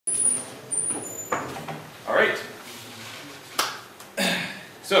All right.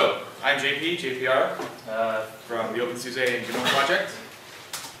 So, I'm JPR, from the OpenSUSE and GNOME project.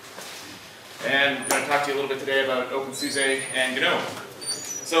 And I'm going to talk to you a little bit today about OpenSUSE and GNOME.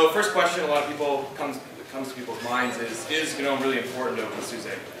 So, first question a lot of people comes to people's minds is GNOME really important to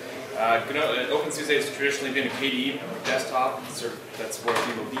OpenSUSE? OpenSUSE has traditionally been a KDE desktop, that's what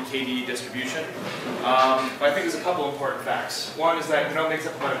we call the KDE distribution. But I think there's a couple important facts. One is that GNOME makes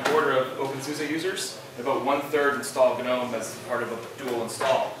up about a quarter of OpenSUSE users. About 1/3 install GNOME as part of a dual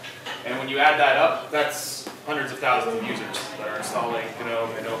install. And when you add that up, that's hundreds of thousands of users that are installing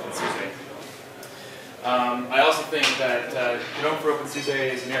GNOME and OpenSUSE. I also think that GNOME for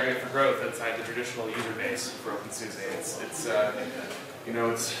OpenSUSE is an area for growth outside the traditional user base for OpenSUSE. It's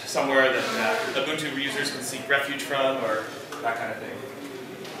somewhere that Ubuntu users can seek refuge from, or that kind of thing.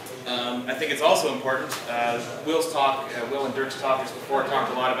 I think it's also important. Will and Dirk's talk just before talked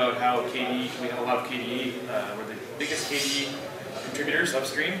a lot about how KDE, we have a lot of KDE, we're the biggest KDE contributors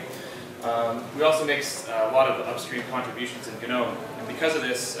upstream. We also make a lot of upstream contributions in GNOME. And because of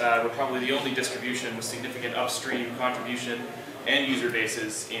this, we're probably the only distribution with significant upstream contribution and user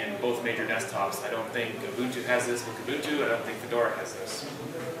bases in both major desktops. I don't think Ubuntu has this with Ubuntu. I don't think Fedora has this.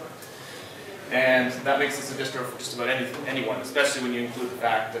 And that makes this a distro for just about anyone, especially when you include the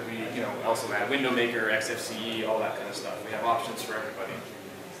fact that we also add Window Maker, XFCE, all that kind of stuff. We have options for everybody.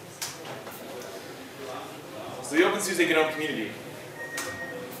 So the OpenSUSE GNOME community.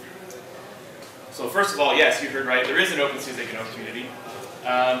 So first of all, yes, you heard right, there is an OpenSUSE GNOME community.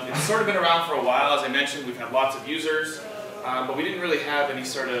 It's sort of been around for a while. As I mentioned, we've had lots of users, but we didn't really have any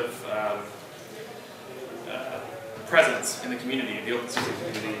sort of presence in the community, the OpenSUSE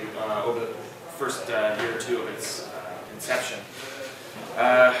community, over the first year or two of its inception.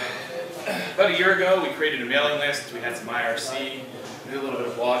 About a year ago, we created a mailing list. We had some IRC, we did a little bit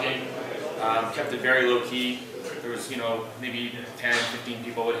of blogging, kept it very low key. There was, maybe 10, 15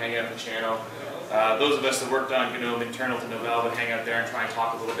 people would hang out in the channel. Those of us that worked on GNOME internal to Novell would hang out there and try and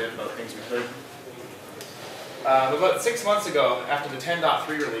talk a little bit about things we could. About 6 months ago, after the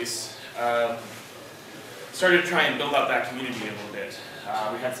 10.3 release, started to try and build out that community a little bit.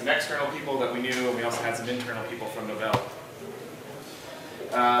 We had some external people that we knew, and we also had some internal people from Novell.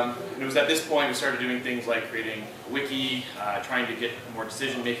 And it was at this point we started doing things like creating a wiki, trying to get more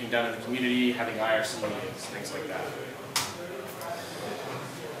decision making done in the community, having IRC meetings, things like that.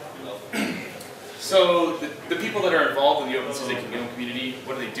 So the people that are involved in the OpenSUSE GNOME community,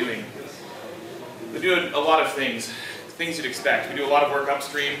 what are they doing? They're doing a lot of things you'd expect. We do a lot of work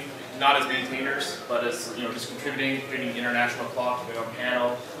upstream, not as maintainers, but as just contributing, creating international clock, GNOME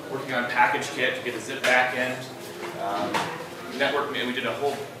panel, working on package kit to get a zip backend. We did a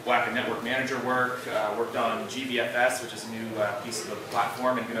whole whack of network manager work, worked on GBFS, which is a new piece of the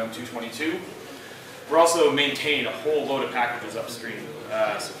platform in GNOME 2.22. We're also maintaining a whole load of packages upstream.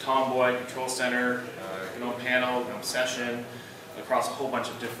 So Tomboy, Control Center, GNOME Panel, GNOME Session, across a whole bunch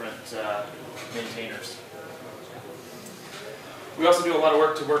of different maintainers. We also do a lot of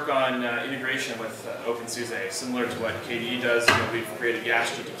work on integration with OpenSUSE, similar to what KDE does. We've created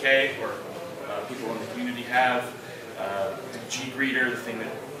YASH GTK, or people in the community have. The G-Greeter, the thing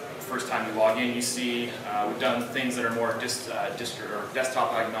that first time you log in you see. We've done things that are more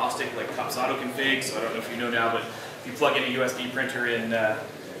desktop agnostic, like cups autoconfig. So I don't know if you know now, but if you plug in a USB printer in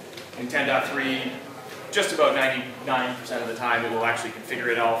 10.3, just about 99% of the time it will actually configure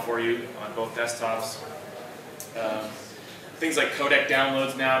it all for you on both desktops. Things like codec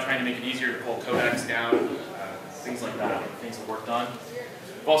downloads now, trying to make it easier to pull codecs down, things like that, things we've worked on.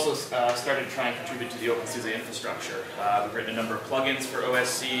 We've also started to try and contribute to the OpenSUSE infrastructure. We've written a number of plugins for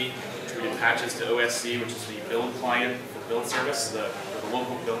OSC, contributed patches to OSC, which is the build client for build service, the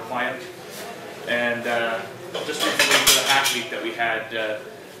local build client. And just recently for the Hack Week that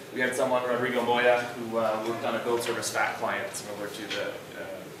we had someone, Rodrigo Moya, who worked on a build service fat client similar to the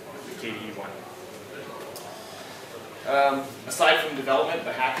KDE one. Aside from development,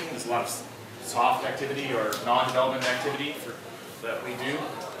 the hacking, there's a lot of soft activity or non-development activity that we do.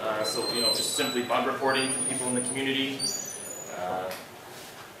 So just simply bug reporting from people in the community,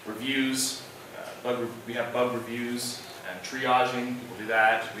 reviews. We have bug reviews and triaging. People do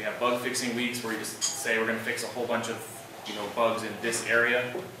that. We have bug fixing weeks where we just say we're going to fix a whole bunch of bugs in this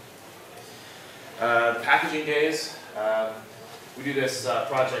area. Packaging days. We do this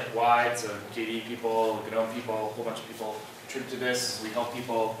project-wide, so KDE people, GNOME people, a whole bunch of people contribute to this. We help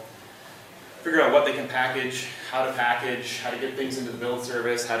people figure out what they can package, how to get things into the build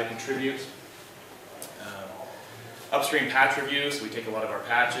service, how to contribute. Upstream patch reviews, we take a lot of our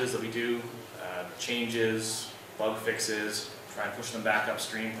patches that we do, changes, bug fixes, try and push them back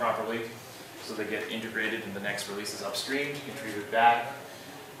upstream properly. so they get integrated in the next releases upstream, contributed back.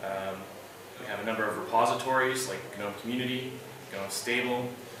 We have a number of repositories like GNOME Community, GNOME Stable,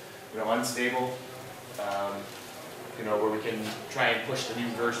 GNOME Unstable, where we can try and push the new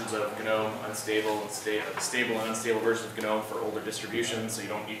versions of GNOME Unstable and stable and unstable versions of GNOME for older distributions, so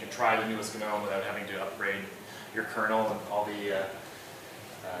you can try the newest GNOME without having to upgrade your kernel and all the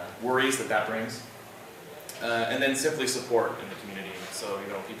worries that brings. And then simply support in the community. So,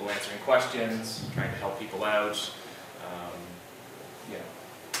 people answering questions, trying to help people out.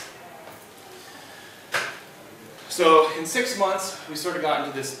 So in 6 months, we sort of got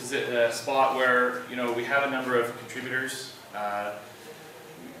into this spot where, we have a number of contributors,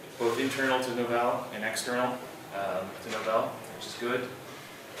 both internal to Novell and external to Novell, which is good.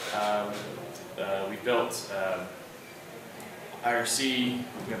 We've built IRC,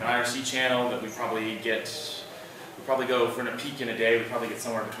 we have an IRC channel that we probably go for a peak in a day, we probably get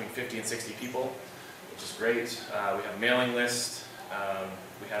somewhere between 50 and 60 people, which is great. We have a mailing list,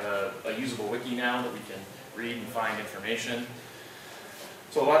 we have a usable wiki now that we can read and find information.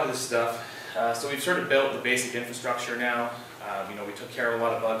 So a lot of this stuff. So we've sort of built the basic infrastructure now. We took care of a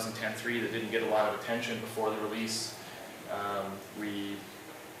lot of bugs in 10.3 that didn't get a lot of attention before the release. We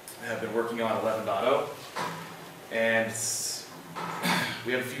have been working on 11.0, and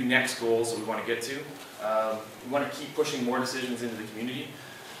we have a few next goals that we want to get to. We want to keep pushing more decisions into the community.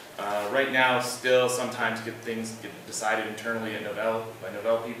 Right now, still sometimes things get decided internally at Novell by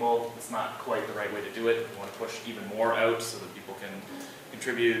Novell people. It's not quite the right way to do it. We want to push even more out so that people can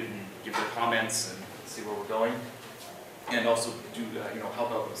contribute and give their comments and see where we're going, and also do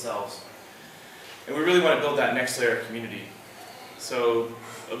help out themselves. And we really want to build that next layer of community. So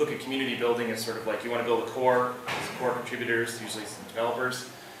a look at community building is sort of like you want to build a core, core contributors, usually some developers.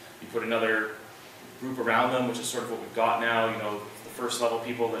 You put another group around them, which is sort of what we've got now. The first level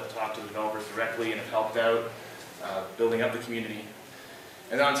people that talk to the developers directly and have helped out, building up the community.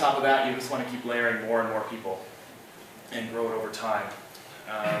 And then on top of that, you just want to keep layering more and more people and grow it over time.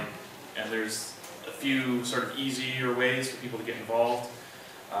 And there's a few sort of easier ways for people to get involved.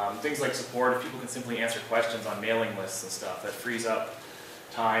 Things like support, if people can simply answer questions on mailing lists and stuff, that frees up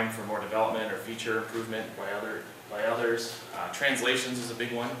time for more development or feature improvement by others. Translations is a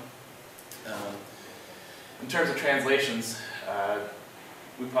big one. In terms of translations,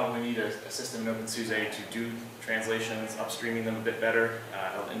 we probably need a system in OpenSUSE to do translations, upstreaming them a bit better,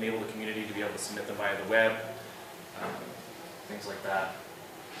 enable the community to be able to submit them via the web, things like that.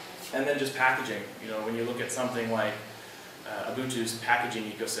 And then just packaging. When you look at something like Ubuntu's packaging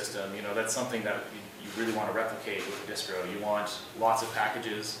ecosystem, that's something that you really want to replicate with a distro. You want lots of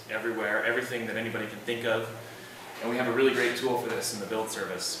packages everywhere, everything that anybody can think of. And we have a really great tool for this in the build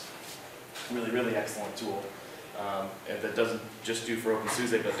service. Really, really excellent tool. That doesn't just do for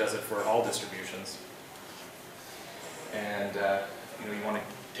OpenSUSE, but does it for all distributions. And you want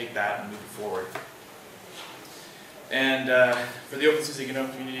to take that and move it forward. And for the OpenSUSE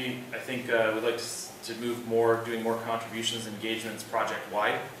GNOME community, I think we'd like to move more, doing more contributions and engagements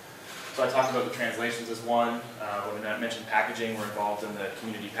project-wide. So I talked about the translations as one. When I mentioned packaging, we're involved in the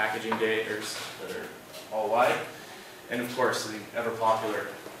community packaging days that are all wide. And of course, the ever-popular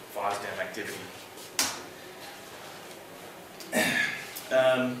FOSDEM activity.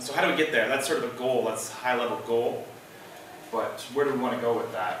 So how do we get there? That's sort of a goal, that's a high-level goal. But where do we want to go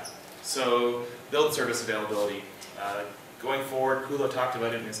with that? So build service availability. Going forward, Kulo talked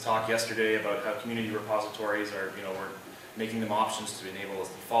about it in his talk yesterday about how community repositories are, we're making them options to enable as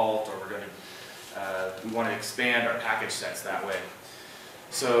default, or we want to expand our package sets that way.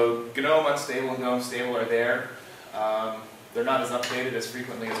 So GNOME Unstable and GNOME Stable are there. They're not as updated as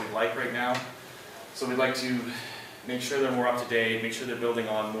frequently as we'd like right now. So we'd like to make sure they're more up to date, make sure they're building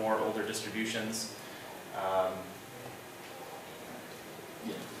on more older distributions.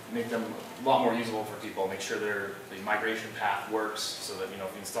 Make them a lot more usable for people, make sure the migration path works so that if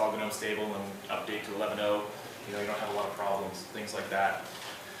you install GNOME Stable and update to 11.0, you don't have a lot of problems, things like that.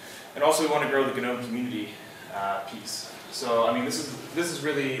 And also we want to grow the GNOME community piece. So this is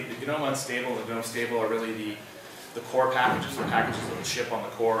really, the GNOME Unstable and the GNOME Stable are really the core packages, the packages that will ship on the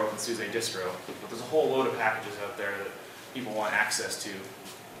core OpenSUSE distro. But there's a whole load of packages out there that people want access to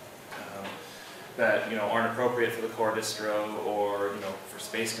that aren't appropriate for the core distro, or for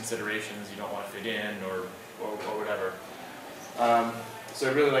space considerations you don't want to fit in, or whatever. So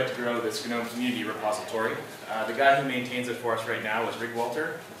I'd really like to grow this GNOME community repository. The guy who maintains it for us right now is Rig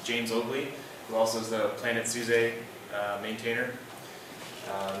Walter, James Oakley, who also is the Planet SUSE maintainer.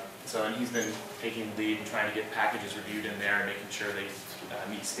 And he's been taking the lead and trying to get packages reviewed in there and making sure they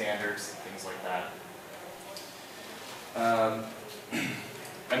meet standards, things like that.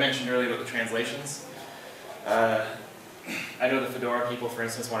 I mentioned earlier about the translations. I know the Fedora people, for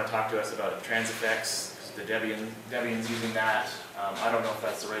instance, want to talk to us about transifex, the Debian's using that. I don't know if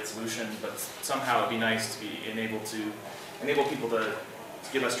that's the right solution, but somehow it'd be nice to be enable people to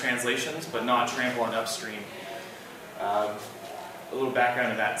give us translations, but not trample on upstream. A little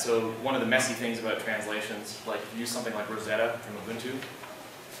background to that. So one of the messy things about translations, like if you use something like Rosetta from Ubuntu,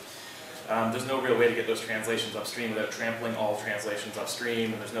 there's no real way to get those translations upstream without trampling all translations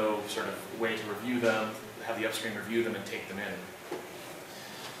upstream, and there's no sort of way to review them, have the upstream review them and take them in.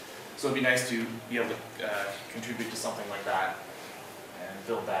 So it'd be nice to be able to contribute to something like that and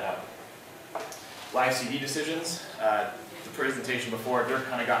build that up. Live CD decisions. The presentation before, Dirk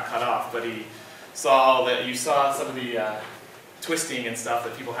kind of got cut off, but he saw that you saw some of the twisting and stuff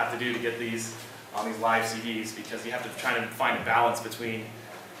that people have to do to get these on these live CDs, because you have to try to find a balance between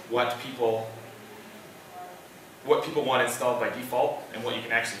what people want installed by default and what you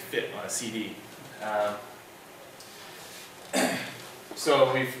can actually fit on a CD.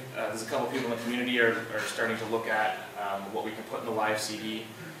 So there's a couple people in the community are starting to look at what we can put in the live CD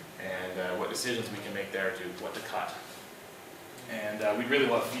and what decisions we can make there to what to cut. And we'd really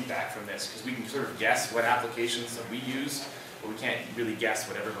love feedback from this, because we can sort of guess what applications that we use, but we can't really guess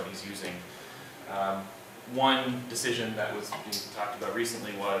what everybody's using. One decision that was being talked about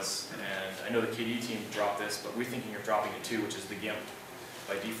recently was, and I know the KDE team dropped this, but we're thinking of dropping it too, which is the GIMP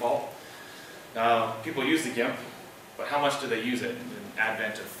by default. Now, people use the GIMP, but how much do they use it? In the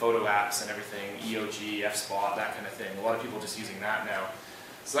advent of photo apps and everything, EOG, FSpot, that kind of thing. A lot of people are just using that now.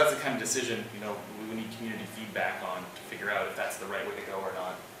 So that's the kind of decision, you know, we need community feedback on to figure out if that's the right way to go or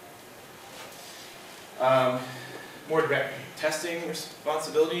not. More direct testing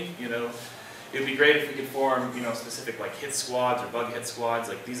responsibility, you know. It would be great if we could form, you know, specific like hit squads or bug hit squads.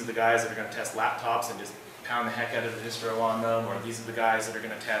 Like these are the guys that are going to test laptops and just pound the heck out of the distro on them, or these are the guys that are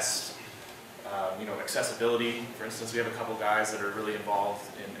going to test, you know, accessibility. For instance, we have a couple guys that are really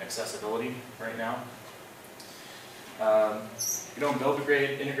involved in accessibility right now. GNOME build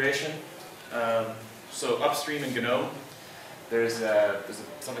brigade integration. So upstream in GNOME, there's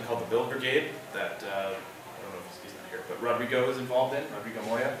something called the build brigade that I don't know if he's not here, but Rodrigo is involved in, Rodrigo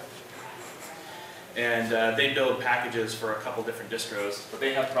Moya. And they build packages for a couple different distros, but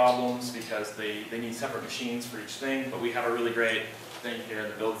they have problems because they need separate machines for each thing, but we have a really great thing here in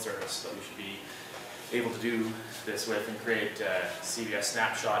the build service that we should be able to do this with and create CVS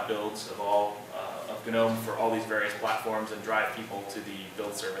snapshot builds of all of GNOME for all these various platforms and drive people to the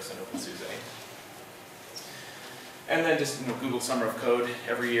build service in OpenSUSE. And then just, you know, Google Summer of Code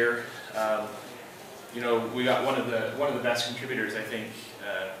every year. You know, we got one of the best contributors I think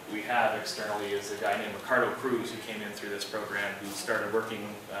we have externally is a guy named Ricardo Cruz, who came in through this program, who started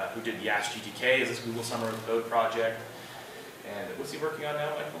working, who did Yash GTK as this Google Summer of Code project. And what's he working on now,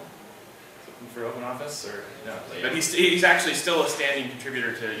 Michael? Looking for OpenOffice or no? But he's actually still a standing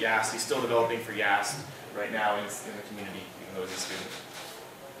contributor to YAST. He's still developing for YAST right now in the community, even though he's a student.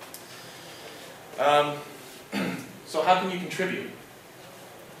 So how can you contribute?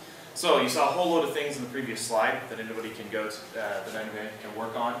 So you saw a whole load of things in the previous slide that anybody can go to, that anybody can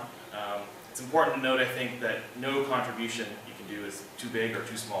work on. It's important to note, I think, that no contribution you can do is too big or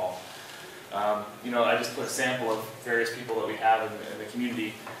too small. You know, I just put a sample of various people that we have in the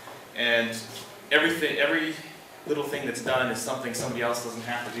community, and every little thing that's done is something somebody else doesn't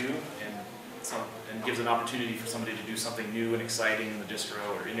have to do, and gives an opportunity for somebody to do something new and exciting in the distro,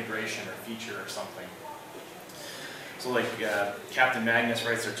 or integration, or feature, or something. So like Captain Magnus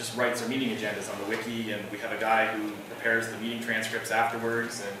writes our meeting agendas on the wiki, and we have a guy who prepares the meeting transcripts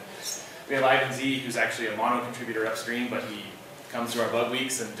afterwards, and we have Ivan Z, who's actually a mono contributor upstream, but he comes to our bug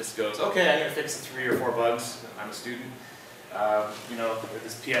weeks and just goes, okay, I'm going to fix 3 or 4 bugs. I'm a student. You know,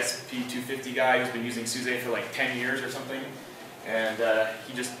 this PSP 250 guy who's been using SUSE for like 10 years or something, and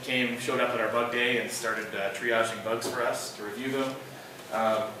he just showed up at our bug day and started triaging bugs for us to review them.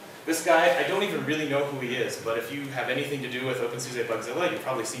 This guy, I don't even really know who he is, but if you have anything to do with OpenSUSE Bugzilla, you've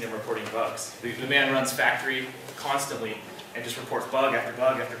probably seen him reporting bugs. The man runs factory constantly and just reports bug after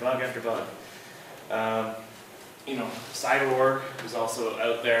bug after bug after bug. You know, Cyberorg, who's also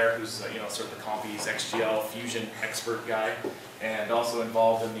out there, who's you know, sort of the Compies XGL Fusion expert guy, and also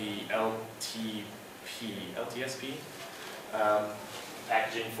involved in the LTSP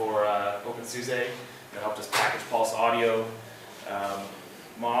packaging for OpenSUSE. That helped us package Pulse Audio.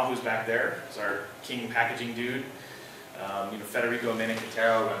 Ma, who's back there, is our king packaging dude. You know, Federico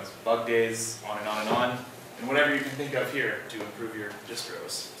Menicatero runs bug days, on and on and on. And whatever you can think of here to improve your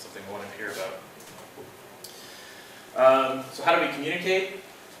distros, something I wanted to hear about. So how do we communicate?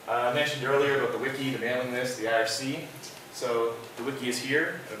 I mentioned earlier about the wiki, the mailing list, the IRC. So the wiki is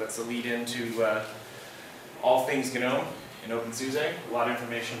here. That's the lead into all things GNOME in OpenSUSE. A lot of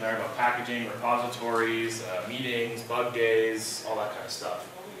information there about packaging, repositories, meetings, bug days, all that kind of stuff.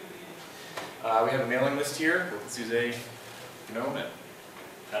 We have a mailing list here, OpenSUSE GNOME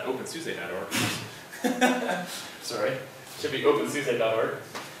at opensuse.org. Sorry, should be opensuse.org.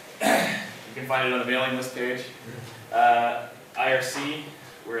 You can find it on the mailing list page. IRC,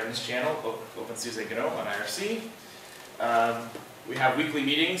 we're in this channel, OpenSUSE GNOME on IRC. We have weekly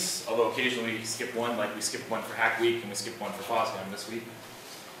meetings, although occasionally we skip one, like we skipped one for Hack Week and we skipped one for FOSDEM this week.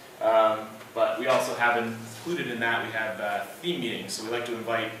 But we also have included in that, we have theme meetings. So we like to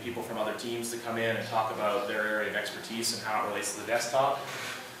invite people from other teams to come in and talk about their area of expertise and how it relates to the desktop.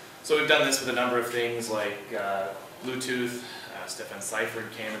 So we've done this with a number of things like Bluetooth. Stefan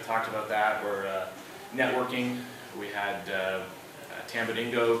Seifert came and talked about that. We're networking. We had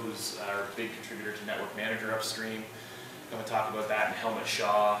Tambadingo, who's our big contributor to Network Manager upstream, come and talk about that, and Helmut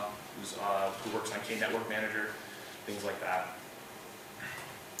Shaw, who works on K-Network Manager, things like that.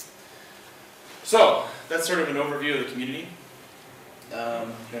 So that's sort of an overview of the community.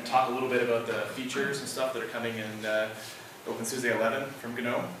 I'm going to talk a little bit about the features and stuff that are coming in OpenSUSE 11 from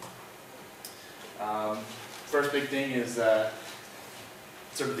GNOME. First big thing is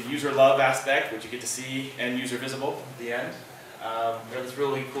sort of the user love aspect, which you get to see end user visible at the end. We have this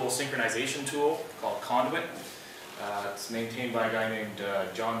really cool synchronization tool called Conduit. It's maintained by a guy named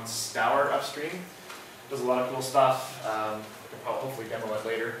John Stour upstream. Does a lot of cool stuff. I can probably hopefully demo it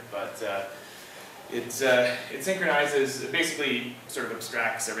later, but it synchronizes, it basically sort of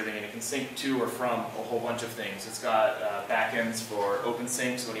abstracts everything, and it can sync to or from a whole bunch of things. It's got backends for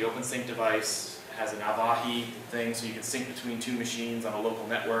OpenSync, so any OpenSync device has an Avahi thing, so you can sync between two machines on a local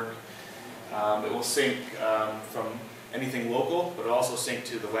network. It will sync from anything local, but it also sync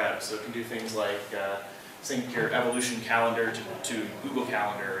to the web. So it can do things like sync your Evolution calendar to Google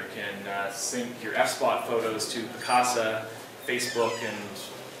Calendar. It can sync your FSpot photos to Picasa, Facebook, and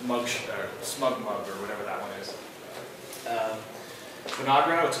SmugMug, or whatever that one is.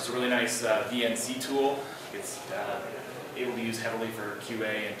 Vinagra, which is a really nice VNC tool. It's able to be used heavily for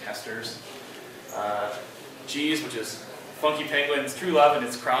QA and testers. Cheese, which is Funky Penguin's true love and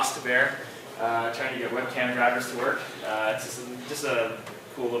its cross to bear, trying to get webcam drivers to work. It's just a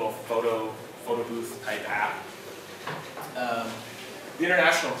cool little photo booth type app. The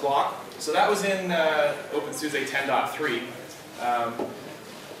international clock. So that was in OpenSUSE 10.3.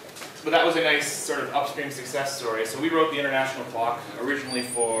 But that was a nice sort of upstream success story. So we wrote the international clock originally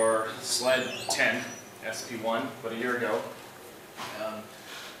for SLED 10, SP1, about a year ago.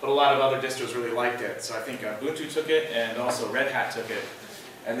 But a lot of other distros really liked it. So I think Ubuntu took it, and also Red Hat took it,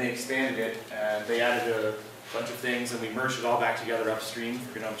 and they expanded it, and they added a bunch of things, and we merged it all back together upstream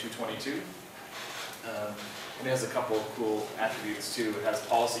for GNOME 2.22. And it has a couple of cool attributes too. It has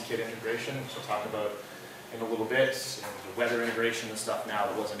policy kit integration, which we'll talk about in a little bit, and the weather integration and stuff now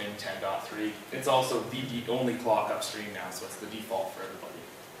that wasn't in 10.3. It's also the only clock upstream now, so it's the default for everybody.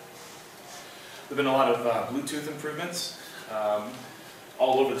 There have been a lot of Bluetooth improvements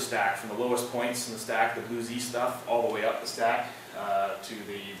all over the stack, from the lowest points in the stack, the Blue Z stuff, all the way up the stack to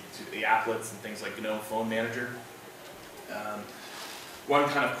the applets and things like GNOME Phone Manager. One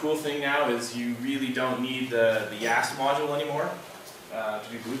kind of cool thing now is you really don't need the YAST module anymore to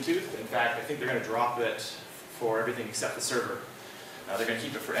do Bluetooth. In fact, I think they're going to drop it for everything except the server. They're going to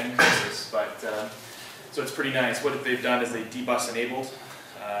keep it for end cases, but so it's pretty nice. What they've done is they debus enabled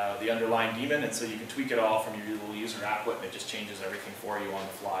the underlying daemon, and so you can tweak it all from your little user applet, and it just changes everything for you on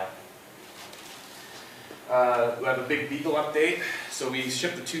the fly. We have a big Beagle update. So we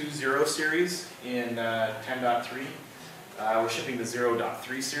shipped the 2.0 series in 10.3. We're shipping the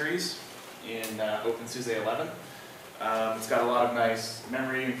 0.3 series in OpenSUSE 11. It's got a lot of nice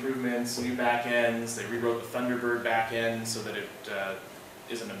memory improvements, new backends. They rewrote the Thunderbird backend so that it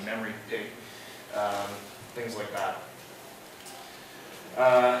isn't a memory pig, things like that.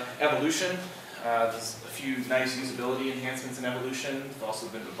 Evolution, there's a few nice usability enhancements in Evolution. There's also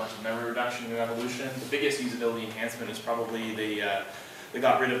been a bunch of memory reduction in Evolution. The biggest usability enhancement is probably they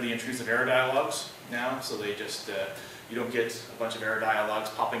got rid of the intrusive error dialogues now, so they just you don't get a bunch of error dialogues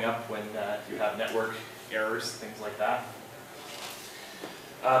popping up when you have network errors, things like that.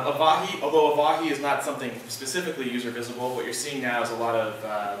 Avahi, although Avahi is not something specifically user visible, what you're seeing now is a lot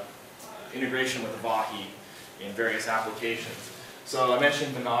of integration with Avahi in various applications. So I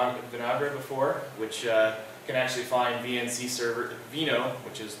mentioned Vinagra before, which can actually find VNC server, Vino,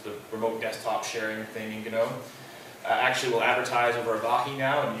 which is the remote desktop sharing thing in GNOME, actually will advertise over Avahi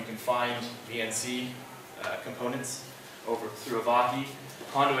now, and you can find VNC components over through Avahi.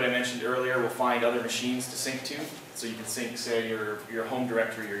 conduit I mentioned earlier will find other machines to sync to. So you can sync, say, your home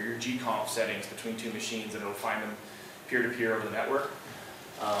directory or your gconf settings between two machines, and it'll find them peer-to-peer over the network.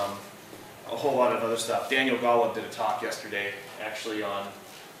 A whole lot of other stuff. Daniel Golub did a talk yesterday, actually, on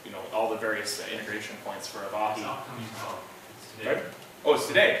all the various integration points for Avahi. It's upcoming talk. It's today. Right? Oh, it's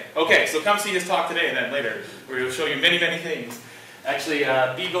today. Okay, so come see his talk today, and then later, where he'll show you many, many things. Actually,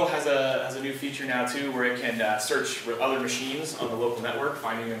 Beagle has a new feature now too, where it can search for other machines on the local network,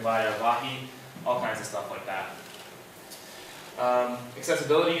 finding them via Avahi, all kinds of stuff like that.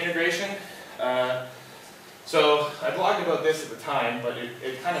 Accessibility integration. So I blogged about this at the time, but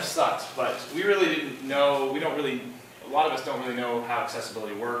it kind of sucked. But we really didn't know. A lot of us don't really know how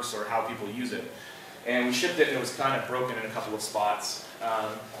accessibility works or how people use it. And we shipped it, and it was kind of broken in a couple of spots.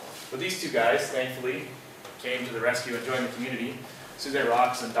 But these two guys, thankfully, came to the rescue and joined the community. Suze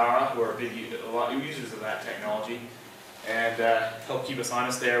Rox and Dara, who are a lot of users of that technology, and helped keep us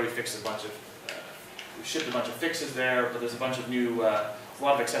honest there. We fixed we shipped a bunch of fixes there, but there's a bunch of new, a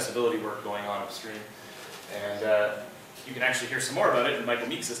lot of accessibility work going on upstream. And you can actually hear some more about it in Michael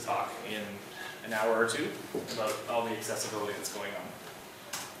Meeks' talk in an hour or two about all the accessibility that's going on,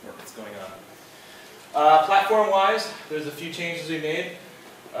 work that's going on. Platform-wise, there's a few changes we made.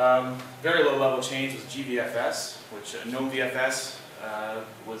 Very low-level change was GVFS, which GNOME-VFS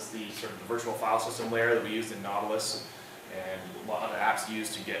was the sort of the virtual file system layer that we used in Nautilus, and a lot of apps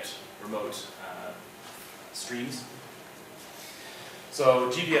used to get remote streams. So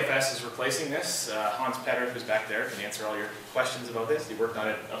GVFS is replacing this. Hans Petter, who's back there, can answer all your questions about this. He worked on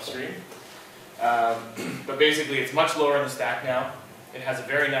it upstream. But basically, it's much lower in the stack now. It has a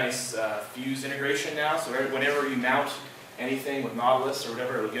very nice fuse integration now, so whenever you mount anything with Nautilus or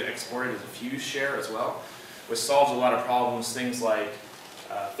whatever, it'll get exported as a fuse share as well, which solves a lot of problems, things like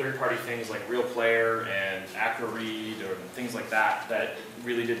third-party things like Real Player and AcroRead or things like that that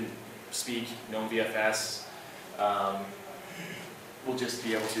really didn't speak GNOME-VFS. We'll just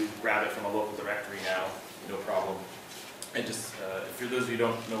be able to grab it from a local directory now, no problem. And just, for those of you who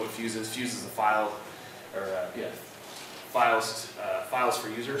don't know what fuse is a file, or files for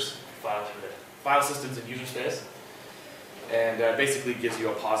users, file systems in user space. And basically gives you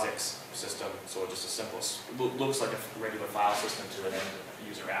a POSIX system, so just a simple, looks like a regular file system to an end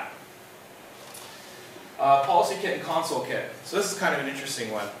user app. Policy kit and console kit. So this is kind of an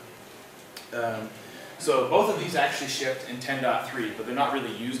interesting one. So both of these actually shipped in 10.3, but they're not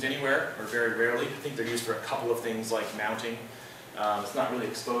really used anywhere, or very rarely. I think they're used for a couple of things like mounting. It's not really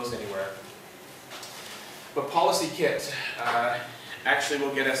exposed anywhere. But policy kit actually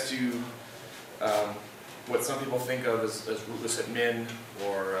will get us to what some people think of as rootless admin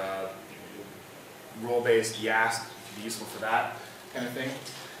or role-based YAST could be useful for that kind of thing.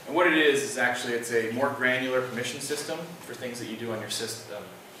 And what it is actually it's a more granular permission system for things that you do on your system.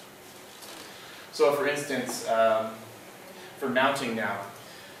 So for instance, for mounting now,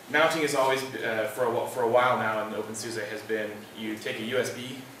 mounting is always, for a while now in OpenSUSE has been, you take a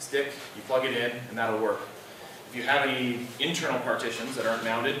USB stick, you plug it in, and that'll work. If you have any internal partitions that aren't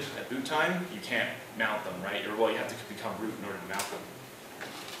mounted at boot time, you can't mount them, right? Or, well, you have to become root in order to mount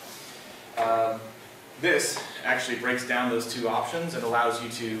them. This actually breaks down those two options and allows you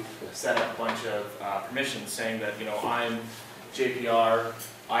to set up a bunch of permissions saying that, I'm JPR,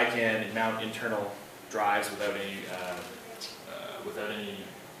 I can mount internal drives without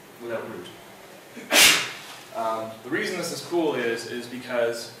root. The reason this is cool is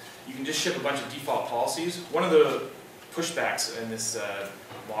because you can just ship a bunch of default policies. One of the pushbacks in this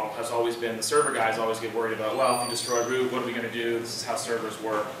model has always been the server guys always get worried about, well, if you destroy root, what are we going to do? This is how servers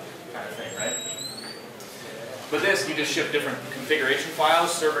work, kind of thing, right? But this, you just ship different configuration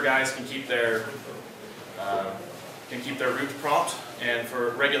files. Server guys can keep their root prompt, and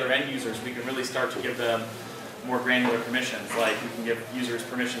for regular end users, we can really start to give them more granular permissions. Like we can give users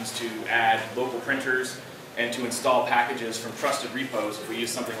permissions to add local printers and to install packages from trusted repos if we use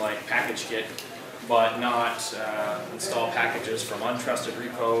something like PackageKit, but not install packages from untrusted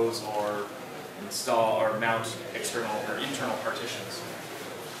repos or install or mount external or internal partitions.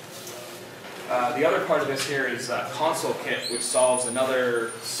 The other part of this here is console kit, which solves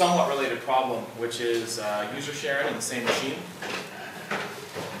another somewhat related problem, which is user sharing in the same machine.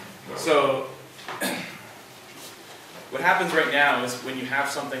 So what happens right now is when you have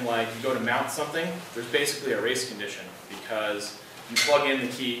something like you go to mount something, there's basically a race condition because you plug in the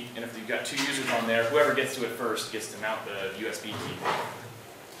key, and if you've got two users on there, whoever gets to it first gets to mount the USB key.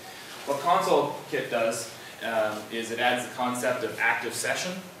 What console kit does is it adds the concept of active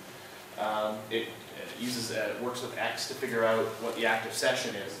session. It works with X to figure out what the active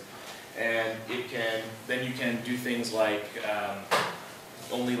session is, and then you can do things like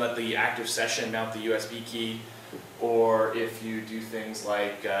only let the active session mount the USB key, or if you do things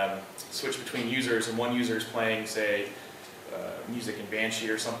like switch between users and one user is playing, say, music in Banshee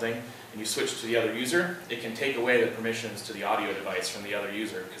or something, and you switch to the other user, it can take away the permissions to the audio device from the other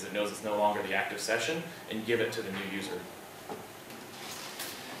user because it knows it's no longer the active session and give it to the new user.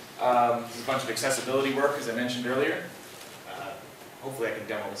 This is a bunch of accessibility work, as I mentioned earlier. Hopefully I can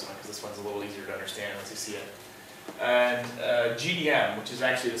demo this one because this one's a little easier to understand once you see it. And GDM, which is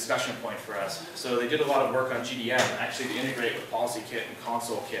actually a discussion point for us. So they did a lot of work on GDM, actually to integrate with Policy Kit and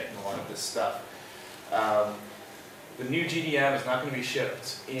Console Kit and a lot of this stuff. The new GDM is not going to be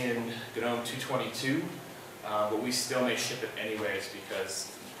shipped in GNOME 2.22, but we still may ship it anyways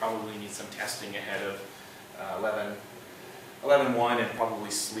because we probably need some testing ahead of 11.1 and probably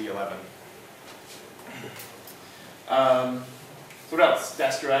SLE 11. So what else?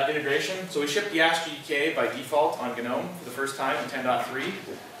 Desktop integration. So we shipped the ASCII by default on GNOME for the first time in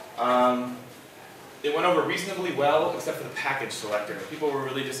 10.3. It went over reasonably well, except for the package selector. People were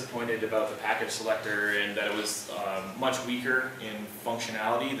really disappointed about the package selector and that it was much weaker in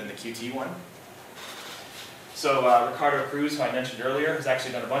functionality than the Qt one. So Ricardo Cruz, who I mentioned earlier, has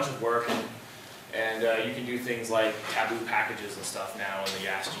actually done a bunch of work, and you can do things like taboo packages and stuff now in the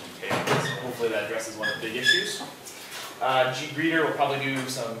ASCII. So hopefully that addresses one of the big issues. Greeter will probably do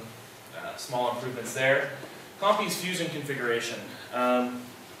some small improvements there. Compy's Fusion configuration.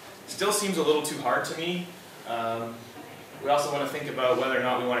 Still seems a little too hard to me. We also want to think about whether or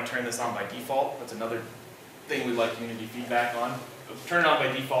not we want to turn this on by default. That's another thing we'd like community feedback on. Turn it on by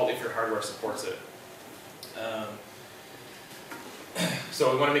default if your hardware supports it.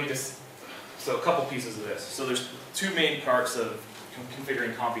 So we want to make this, so a couple pieces of this. So there's two main parts of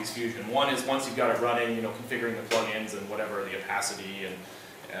configuring Compy's Fusion. One is once you've got it running, configuring the plugins and whatever, the opacity,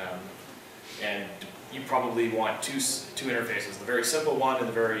 and you probably want two interfaces, the very simple one and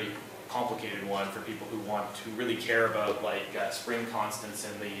the very complicated one for people who want to really care about like spring constants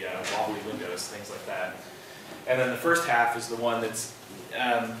and the wobbly windows, things like that. And then the first half is the one that's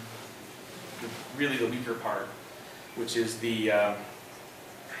really the weaker part, which is the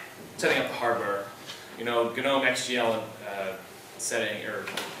setting up the hardware. GNOME XGL setting or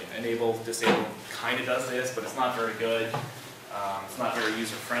enable, disable kind of does this, but it's not very good. It's not very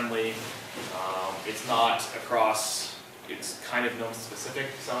user friendly. It's not across, it's kind of GNOME specific,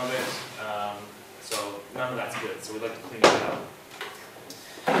 some of it. So none of that's good, so we'd like to clean it out.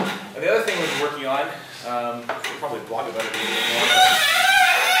 And the other thing we've been working on, we'll probably blog about it a little bit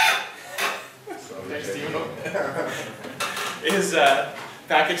more. Thanks, Steve. Is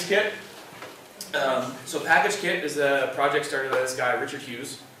Package Kit. So Package Kit is a project started by this guy, Richard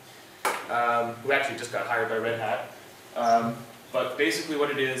Hughes, who actually just got hired by Red Hat. But basically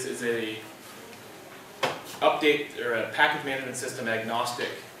what it is a update or a package management system agnostic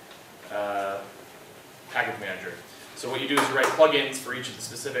package manager. So what you do is you write plugins for each of the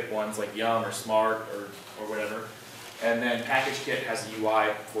specific ones, like Yum or Smart or whatever, and then Package Kit has a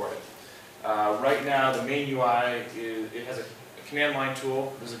UI for it. Right now, the main UI it has a command line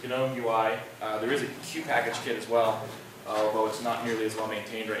tool. There's a GNOME UI. There is a Q Package Kit as well, although it's not nearly as well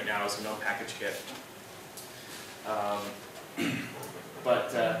maintained right now as GNOME Package Kit.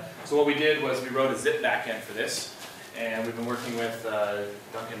 So what we did was we wrote a zip backend for this, and we've been working with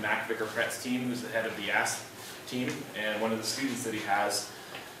Duncan Vicker-Prett's team, who's the head of the YAS team, and one of the students that he has,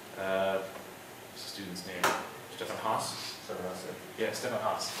 what's the student's name? Stefan Haas? Stefan Haas, yeah, Stefan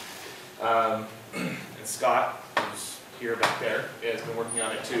Haas. And Scott, who's here back there, has been working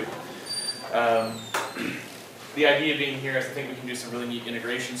on it too. The idea being here is I think we can do some really neat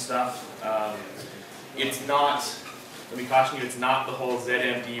integration stuff. It's not, let me caution you, it's not the whole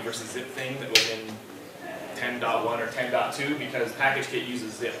ZMD versus zip thing that was in 10.1 or 10.2 because Package Kit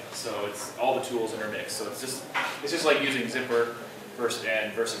uses zip, so it's all the tools intermixed. So it's just like using Zypper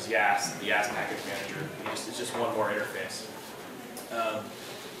versus YAS, the YAS package manager. It's just one more interface.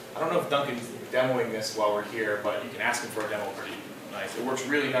 I don't know if Duncan's demoing this while we're here, but you can ask him for a demo pretty nice. It works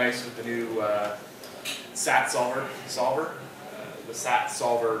really nice with the new SAT solver, the SAT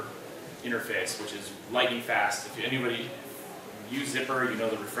solver interface, which is lightning fast. If anybody use Zypper, you know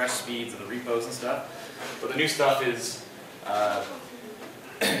the refresh speeds of the repos and stuff. But the new stuff is, let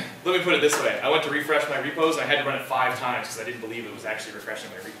me put it this way. I went to refresh my repos and I had to run it 5 times because I didn't believe it was actually refreshing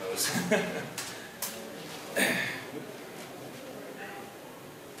my repos. Okay.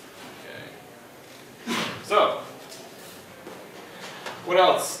 So, what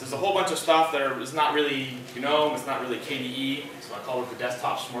else? There's a whole bunch of stuff that is not really GNOME, it's not really KDE, so I call it the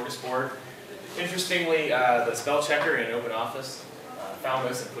desktop smorgasbord. Interestingly, the spell checker in OpenOffice found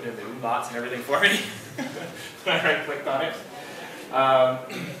this and put in the umlauts and everything for me when I right-clicked on it.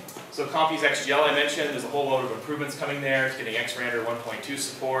 So Compy's XGL I mentioned, there's a whole load of improvements coming there. It's getting XRander 1.2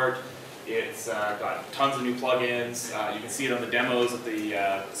 support. It's got tons of new plugins. You can see it on the demos at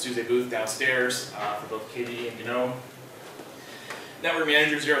the SUSE booth downstairs for both KDE and GNOME. Network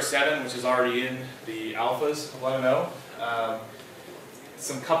Manager 07, which is already in the alphas, let them know.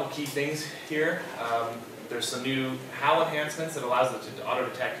 Some couple key things here. There's some new HAL enhancements that allows it to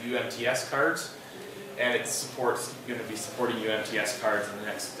auto-detect UMTS cards. And it's going to be supporting UMTS cards in the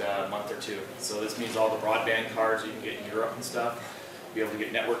next month or two. So this means all the broadband cards you can get in Europe and stuff, be able to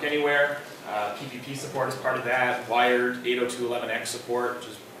get network anywhere. PPP support is part of that. Wired 802.11x support, which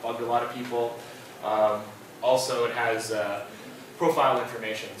has bugged a lot of people. Also, it has profile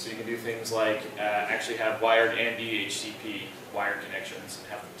information, so you can do things like actually have wired and DHCP wired connections and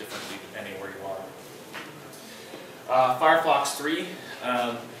have them differently depending where you are. Firefox 3.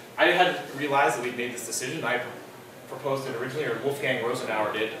 I hadn't realized that we'd made this decision. I proposed it originally, or Wolfgang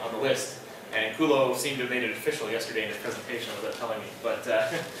Rosenauer did on the list, and Kulo seemed to have made it official yesterday in his presentation without telling me, but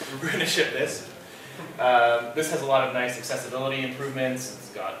we're going to ship this. This has a lot of nice accessibility improvements. It's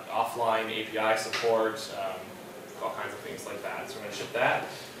got offline API support, all kinds of things like that, so we're going to ship that.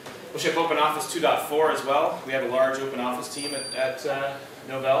 We'll ship OpenOffice 2.4 as well. We have a large OpenOffice team at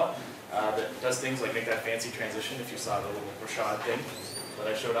Novell that does things like make that fancy transition, if you saw the little Rashad thing that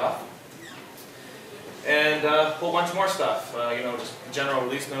I showed off. And a whole bunch more stuff, you know, just general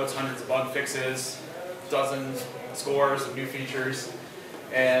release notes, hundreds of bug fixes, dozens, scores of new features.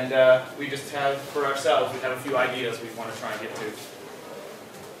 And we just have, for ourselves, we have a few ideas we want to try and get to.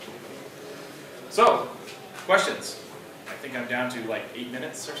 So, questions? I think I'm down to like 8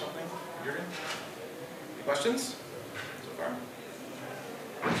 minutes or something. You're good? Any questions so far?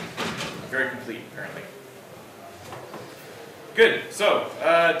 Very complete, apparently. Good. So,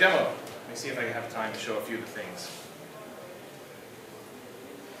 demo. Let me see if I have time to show a few of the things.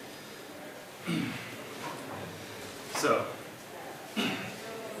 So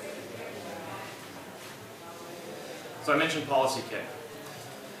I mentioned Policy Kit.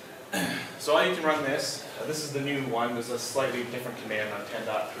 So you can run this. This is the new one. There's a slightly different command on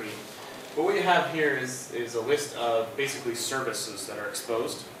 10.3. But what you have here is a list of basically services that are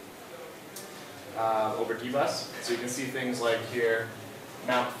exposed over dbus. So you can see things like here,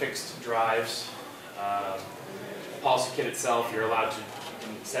 mount fixed drives. Policy Kit itself, you're allowed to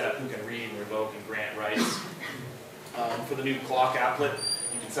you can set up who can read and revoke and grant rights. For the new clock applet,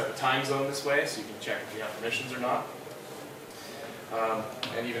 you can set the time zone this way, so you can check if you have permissions or not.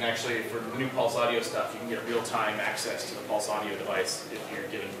 And even actually for the new Pulse Audio stuff, you can get real-time access to the Pulse Audio device if you're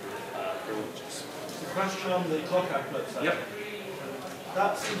given privileges. The question on the clock applet side. Yep.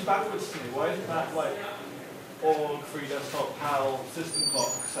 That seems backwards to me. Why isn't that like org, free desktop, PAL, system clock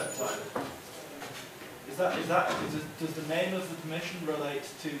set time? Does the name of the permission relate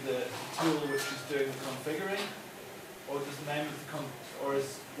to the tool which is doing the configuring, or does the name of the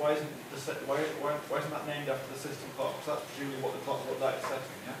why isn't that named after the system clock? Because that's presumably what the clock looked like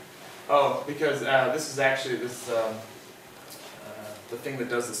setting, yeah? Oh, because this is actually the thing that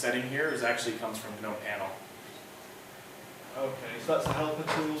does the setting here is actually comes from GNOME Panel. Okay, so that's a helper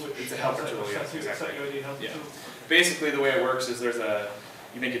tool. It's a helper tool, yes, exactly. Helper tool. Basically, the way it works is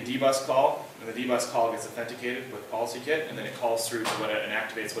you make a dbus call, and the dbus call gets authenticated with Policy Kit, and then it calls through to and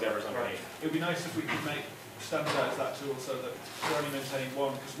activates whatever's underneath. Right. It would be nice if we could standardize that tool so that we're only maintaining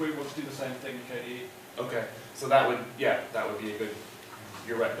one, because we want to do the same thing in KDE. Okay, so that would be a good.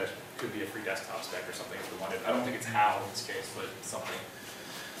 You're right. That could be a free desktop spec or something if we wanted. I don't think it's HAL in this case, but something.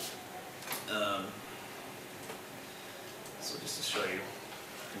 So just to show you, you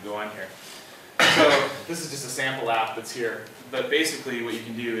can go on here. So this is just a sample app that's here. But basically what you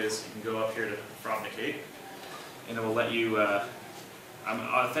can do is you can go up here to Fromnicate, and it will let you, I'm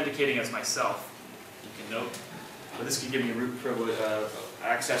authenticating as myself, you can note. But this can give you root privilege,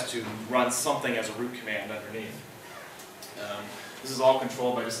 access to run something as a root command underneath. This is all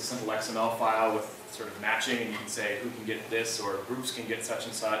controlled by just a simple XML file with sort of matching, and you can say who can get this, or groups can get such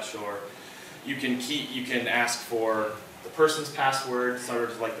and such, or you can ask for the person's password,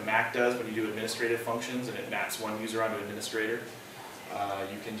 sort of like the Mac does when you do administrative functions and it maps one user onto administrator.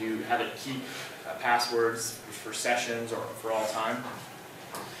 You can have it keep passwords for sessions or for all time.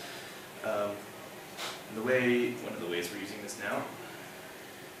 One of the ways we're using this now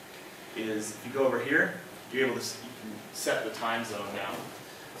is if you go over here, you can set the time zone now.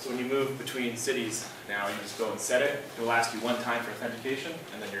 So when you move between cities now, you just go and set it. It will ask you one time for authentication,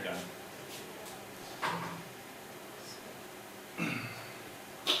 and then you're done.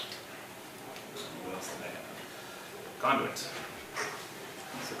 What else did I have? Conduit.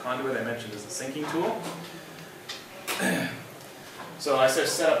 So Conduit I mentioned is the syncing tool. So I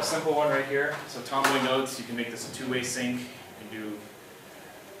set up a simple one right here. So Tomboy nodes, you can make this a two-way sync. You can do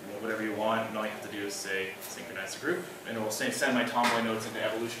whatever you want, and all you have to do is say synchronize the group, and it will send my Tomboy nodes into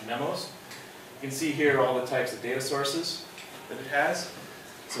evolution demos. You can see here all the types of data sources that it has.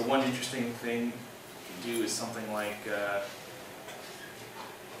 So one interesting thing you can do is something like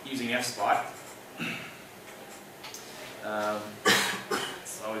using fspot.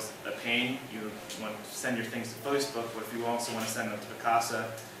 It's always a pain. You want to send your things to Facebook, but if you also want to send them to Picasa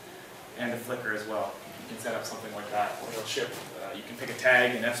and to Flickr as well, you can set up something like that. It'll ship. You can pick a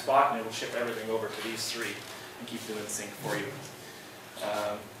tag in fspot, and it will ship everything over to these three and keep them in sync for you.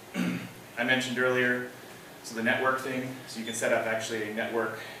 I mentioned earlier, so the network thing. So you can set up actually a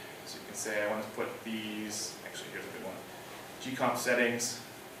network. So you can say I want to put these. Actually, here's a good one. gconf settings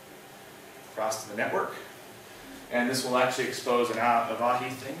across to the network. And this will actually expose an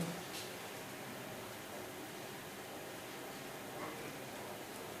Avahi thing.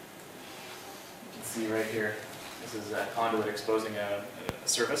 You can see right here, this is a conduit exposing a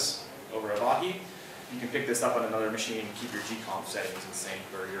service over Avahi. You can pick this up on another machine and keep your gconf settings in sync,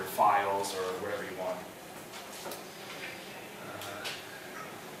 or your files, or whatever you want.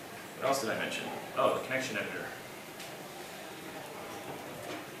 What else did I mention? Oh, the connection editor.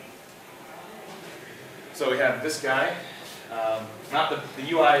 So we have this guy, not the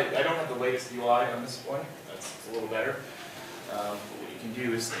UI, I don't have the latest UI on this one, that's a little better. But what you can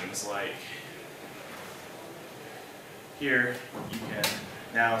do is things like, here you can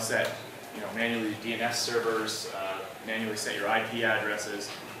now set manually DNS servers, manually set your IP addresses,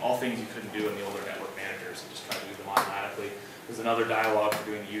 all things you couldn't do in the older network managers, just try to do them automatically. There's another dialog for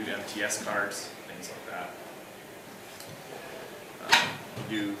doing UMTS cards, things like that.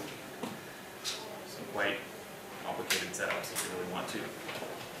 You do quite complicated setups if you really want to.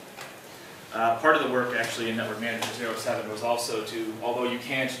 Part of the work actually in Network Manager 07 was also to, although you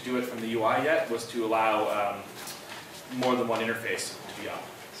can't do it from the UI yet, was to allow more than one interface to be up.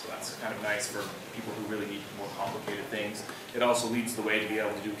 So that's kind of nice for people who really need more complicated things. It also leads the way to be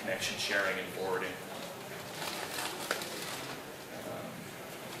able to do connection sharing and forwarding.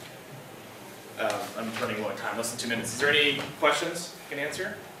 I'm running low on time, less than 2 minutes. Is there any questions I can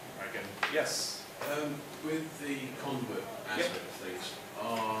answer? Yes? With the conduit aspect of things,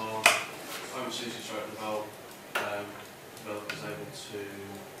 are overseas trying to develop developers able to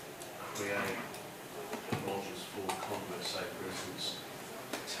create modules for conduit, say for instance,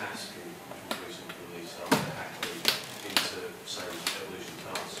 tasking, which was recently released after hacking into, say, evolution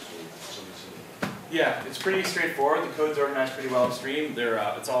tasks or something similar? Yeah, it's pretty straightforward. The code's organized pretty well upstream.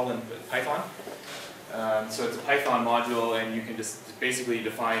 It's all in Python. So it's a Python module, and you can just basically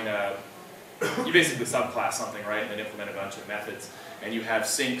define you basically subclass something, right, and then implement a bunch of methods. And you have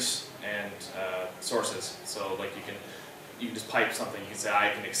sinks and sources. So like you can just pipe something. You can say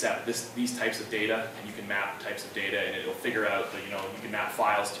I can accept these types of data, and you can map types of data, and it'll figure out that you can map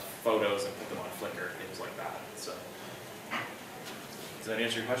files to photos and put them on Flickr, things like that. So does that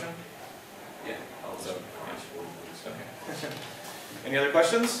answer your question? Yeah. Also, okay. Any other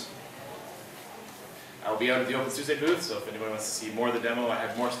questions? I'll be out at the OpenSUSE booth, so if anyone wants to see more of the demo, I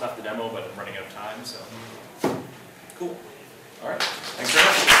have more stuff to demo, but I'm running out of time, so. Cool. All right.